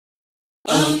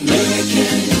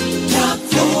American Top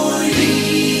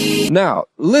 40. Now,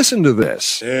 listen to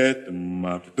this. Why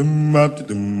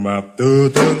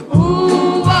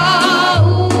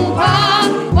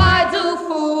do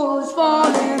fools fall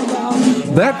in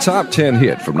love? That top 10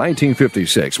 hit from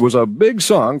 1956 was a big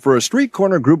song for a street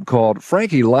corner group called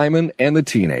Frankie Lyman and the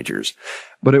Teenagers.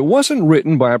 But it wasn't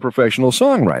written by a professional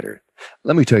songwriter.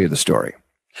 Let me tell you the story.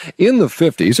 In the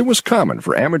 50s, it was common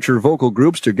for amateur vocal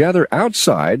groups to gather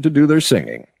outside to do their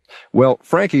singing. Well,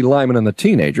 Frankie Lyman and the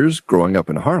Teenagers, growing up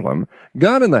in Harlem,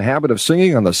 got in the habit of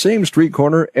singing on the same street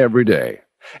corner every day.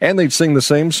 And they'd sing the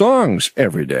same songs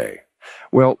every day.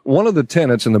 Well, one of the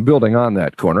tenants in the building on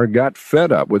that corner got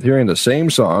fed up with hearing the same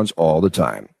songs all the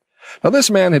time. Now,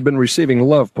 this man had been receiving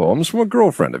love poems from a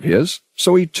girlfriend of his,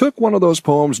 so he took one of those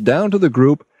poems down to the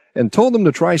group and told them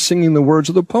to try singing the words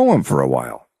of the poem for a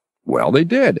while. Well, they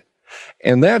did.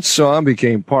 And that song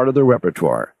became part of their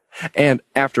repertoire. And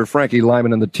after Frankie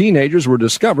Lyman and the Teenagers were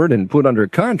discovered and put under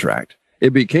contract, it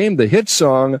became the hit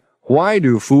song, Why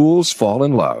Do Fools Fall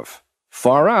in Love?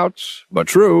 Far out, but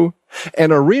true.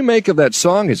 And a remake of that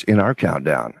song is in our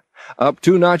countdown. Up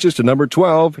 2 notches to number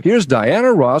 12, here's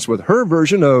Diana Ross with her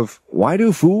version of Why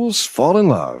Do Fools Fall in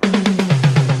Love?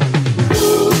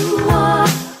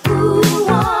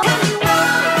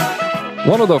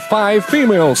 One of the 5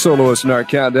 female soloists in our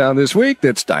countdown this week,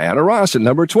 that's Diana Ross at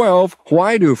number 12,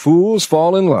 Why Do Fools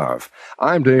Fall in Love?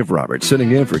 I'm Dave Roberts,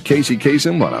 sitting in for Casey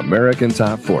Kasem on American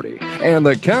Top 40. And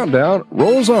the countdown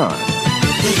rolls on. The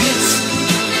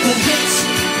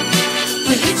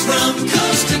hits from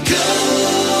coast to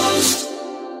coast.